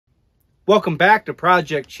Welcome back to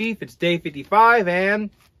Project Chief. It's day 55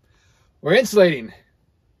 and we're insulating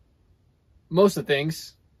most of the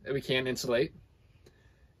things that we can insulate.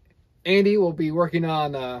 Andy will be working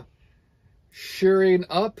on shoring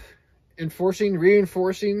up,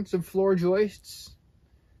 reinforcing some floor joists.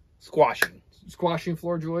 Squashing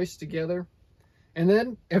floor joists together. And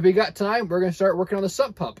then, if we got time, we're going to start working on the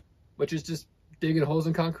sump pump, which is just digging holes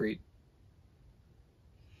in concrete.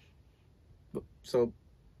 So,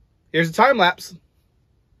 here's a time lapse.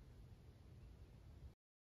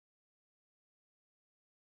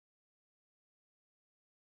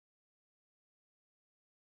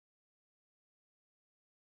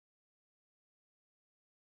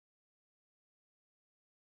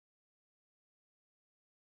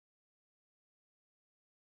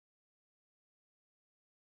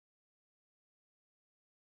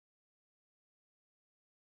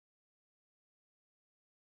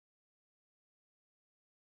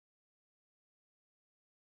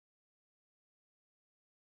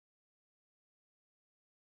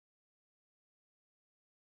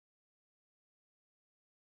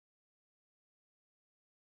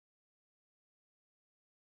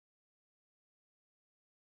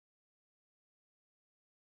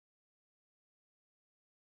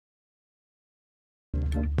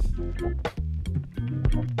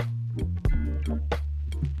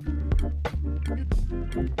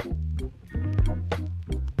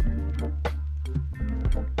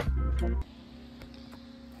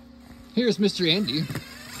 Here's Mr. Andy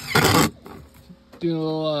doing a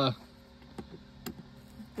little,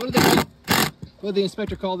 what did the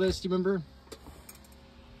inspector call this? Do you remember?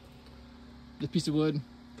 This piece of wood?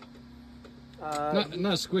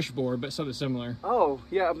 Not a squish board, but something similar. Oh,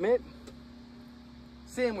 yeah,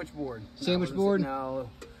 sandwich board. Sandwich board? No.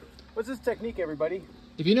 What's this technique, everybody?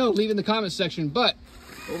 If you know, leave it in the comments section. But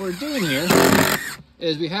what we're doing here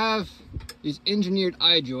is we have these engineered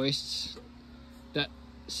eye joists that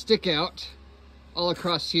stick out all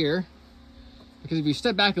across here. Because if you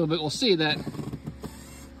step back a little bit, we'll see that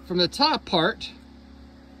from the top part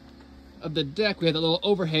of the deck, we have that little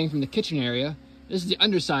overhang from the kitchen area. This is the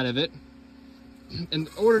underside of it. In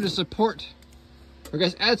order to support, or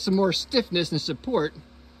guys, add some more stiffness and support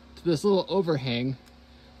to this little overhang,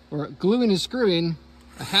 we're gluing and screwing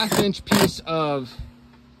a 1/2 inch piece of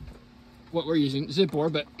what we're using,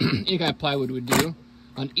 zipboard, but any kind of plywood would do,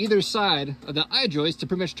 on either side of the eye joist to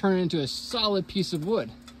pretty much turn it into a solid piece of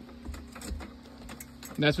wood.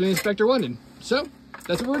 And that's what the inspector wanted. So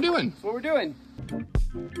that's what we're doing. That's what we're doing.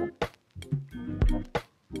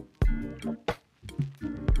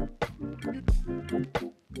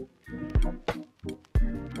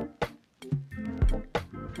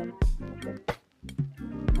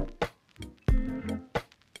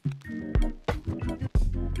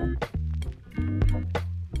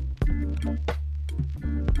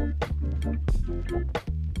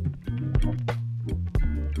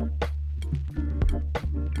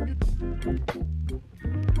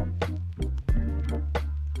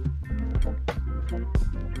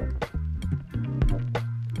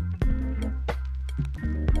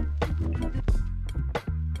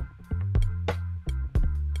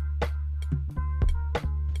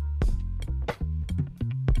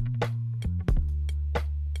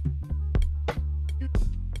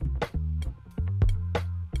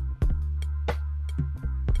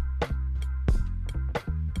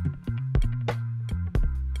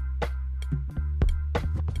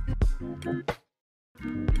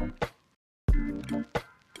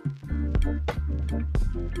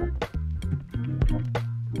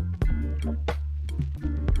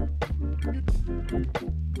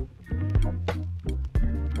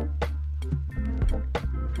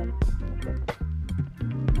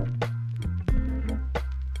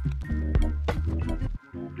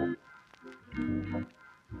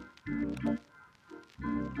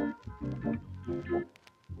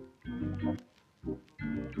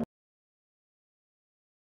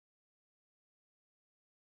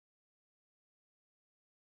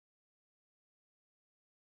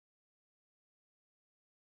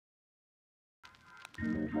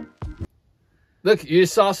 Look, you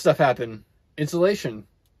just saw stuff happen. Insulation.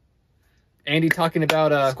 Andy talking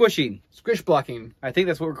about squishing. Squish blocking. I think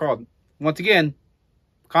that's what we're called. Once again,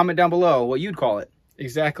 comment down below what you'd call it.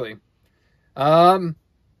 Exactly. Oh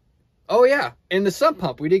yeah, and the sump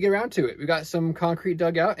pump, we did get around to it. We got some concrete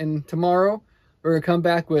dug out, and tomorrow we're gonna come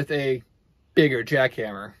back with a bigger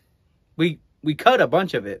jackhammer. We cut a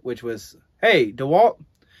bunch of it, which was, hey, DeWalt,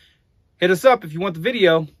 hit us up if you want the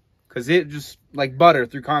video, because it just like butter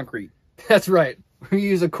through concrete. That's right. We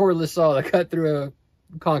use a cordless saw to cut through a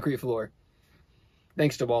concrete floor.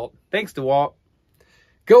 Thanks, DeWalt. Thanks, DeWalt.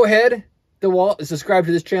 Go ahead, DeWalt is subscribed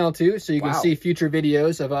to this channel too, so you can Wow. see future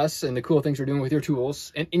videos of us and the cool things we're doing with your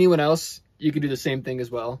tools. And anyone else, you can do the same thing as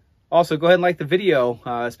well. Also, go ahead and like the video,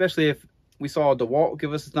 especially if we saw DeWalt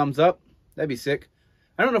give us a thumbs up. That'd be sick.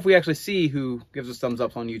 I don't know if we actually see who gives us thumbs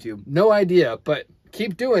ups on YouTube. No idea, but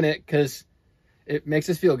keep doing it because it makes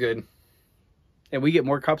us feel good. And we get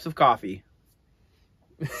more cups of coffee.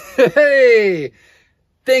 Hey!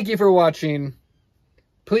 Thank you for watching.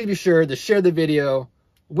 Please be sure to share the video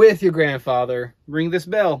with your grandfather. Ring this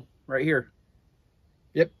bell right here.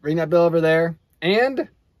 Yep, ring that bell over there. And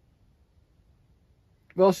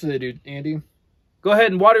what else do they do, Andy? Go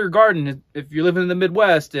ahead and water your garden. If you're living in the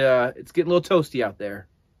Midwest, it's getting a little toasty out there.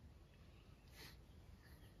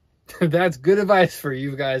 That's good advice for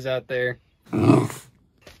you guys out there.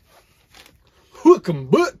 Hook 'em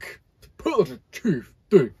book. Positive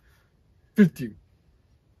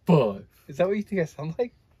 55. Is that what you think I sound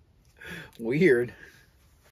like? Weird.